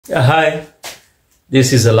Hi,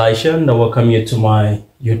 this is Elisha and I welcome you to my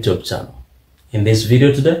YouTube channel. In this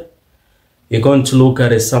video today, we're going to look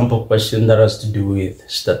at a sample question that has to do with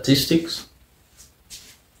statistics.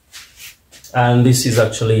 And this is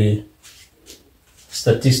actually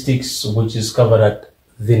statistics which is covered at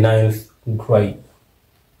the 9th grade.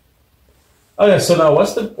 Okay, so now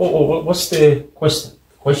what's the question?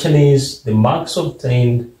 The question is the marks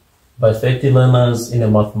obtained by 30 learners in a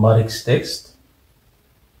mathematics text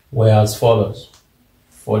were as follows: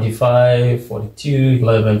 45, 42,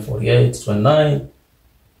 11, 48, 29,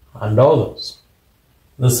 and others.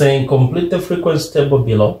 They're saying complete the frequency table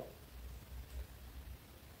below.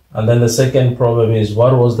 And then the second problem is,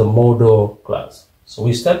 what was the model class? So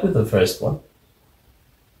we start with the first one,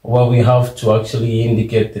 where we have to actually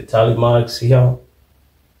indicate the tally marks here,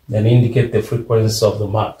 then indicate the frequency of the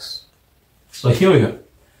marks. So here we go.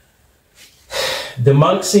 The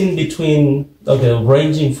marks in between, okay,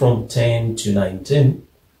 ranging from 10 to 19.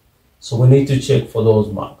 So we need to check for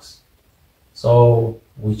those marks. So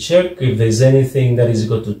we check if there's anything that is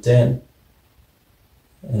equal to 10,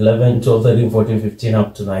 11, 12, 13, 14, 15,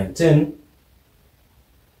 up to 19.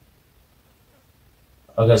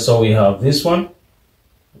 Okay, so we have this one.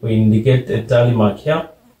 We indicate a tally mark here.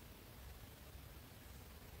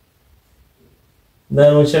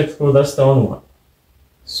 Then we check through, that's the only one.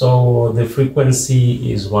 So the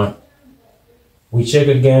frequency is 1. We check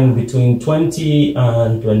again between 20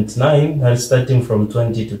 and 29, that's starting from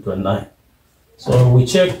 20 to 29. So we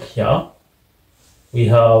check here. We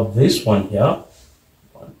have this one here.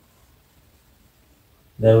 1.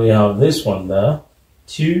 Then we have this one there.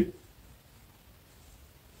 2.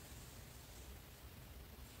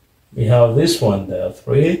 We have this one there.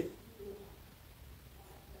 3.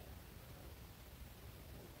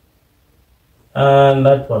 And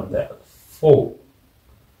that one there, 4.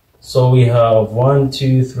 So we have 1,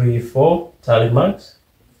 2, 3, 4 tally marks.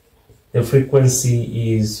 The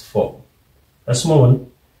frequency is 4. Let's move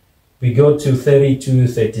on. We go to 30 to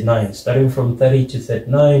 39. Starting from 30 to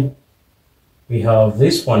 39, we have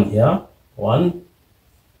this one here. 1,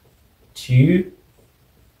 2,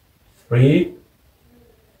 3,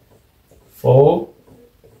 4,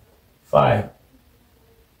 5,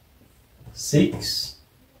 6,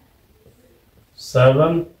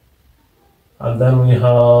 7, and then we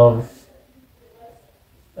have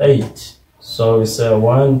 8. So we say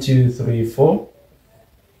 1, 2, 3, 4,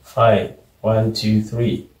 5. 1, 2,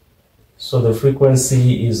 3. So the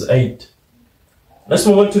frequency is 8. Let's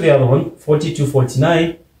move on to the other one. 40 to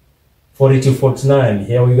 49. 40 to 49.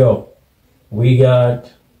 Here we go. We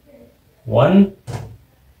got 1,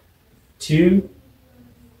 2,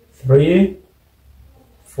 3,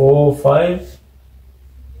 4, 5.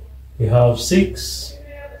 We have 6,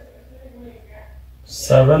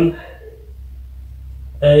 7,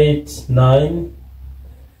 8, 9,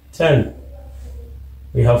 10.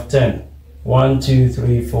 We have 10. 1, 2,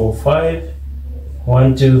 3, 4, 5.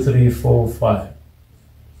 1, 2, 3, 4, 5.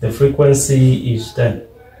 The frequency is 10.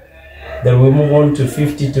 Then we move on to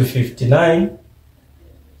 50 to 59.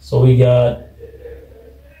 So we got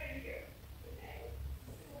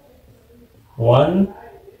 1,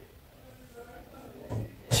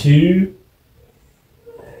 2,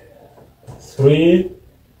 3,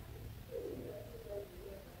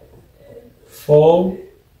 4,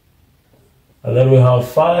 and then we have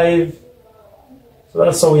 5. So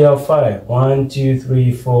that's how we have 5. 1, 2,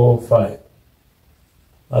 3, 4, 5.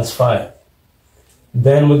 That's 5.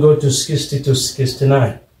 Then we go to 60 to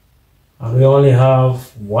 69, and we only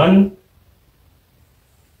have 1,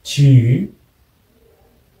 2.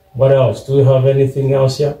 What else? Do we have anything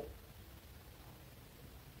else here?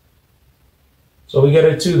 So we get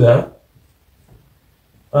a 2 there,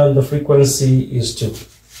 and the frequency is 2.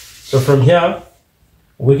 So from here,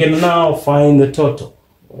 we can now find the total.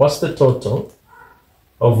 What's the total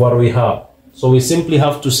of what we have? So we simply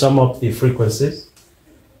have to sum up the frequencies.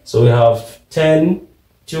 So we have 10,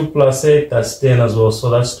 2 plus 8, that's 10 as well. So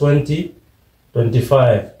that's 20,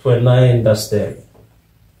 25, 29, that's 30.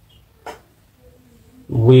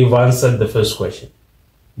 We've answered the first question.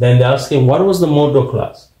 Then they're asking, what was the model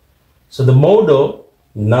class? So the model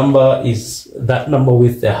number is that number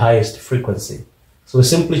with the highest frequency. So we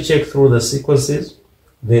simply check through the sequences,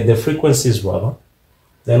 the frequencies rather.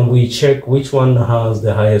 Then we check which one has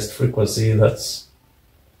the highest frequency. That's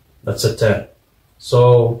a 10.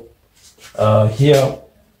 So here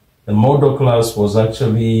the model class was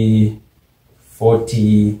actually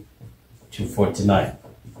 40 to 49.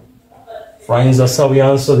 Friends, that's how we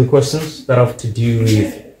answer the questions that have to do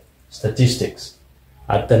with statistics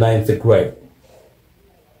at the 9th grade.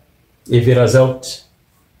 If it has helped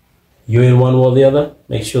you in one way or the other,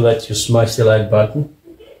 make sure that you smash the like button.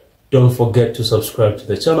 Don't forget to subscribe to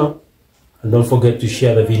the channel. And don't forget to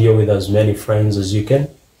share the video with as many friends as you can.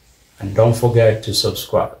 And don't forget to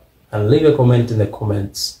subscribe. And leave a comment in the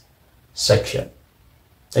comments section.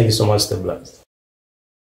 Thank you so much. Stay blessed.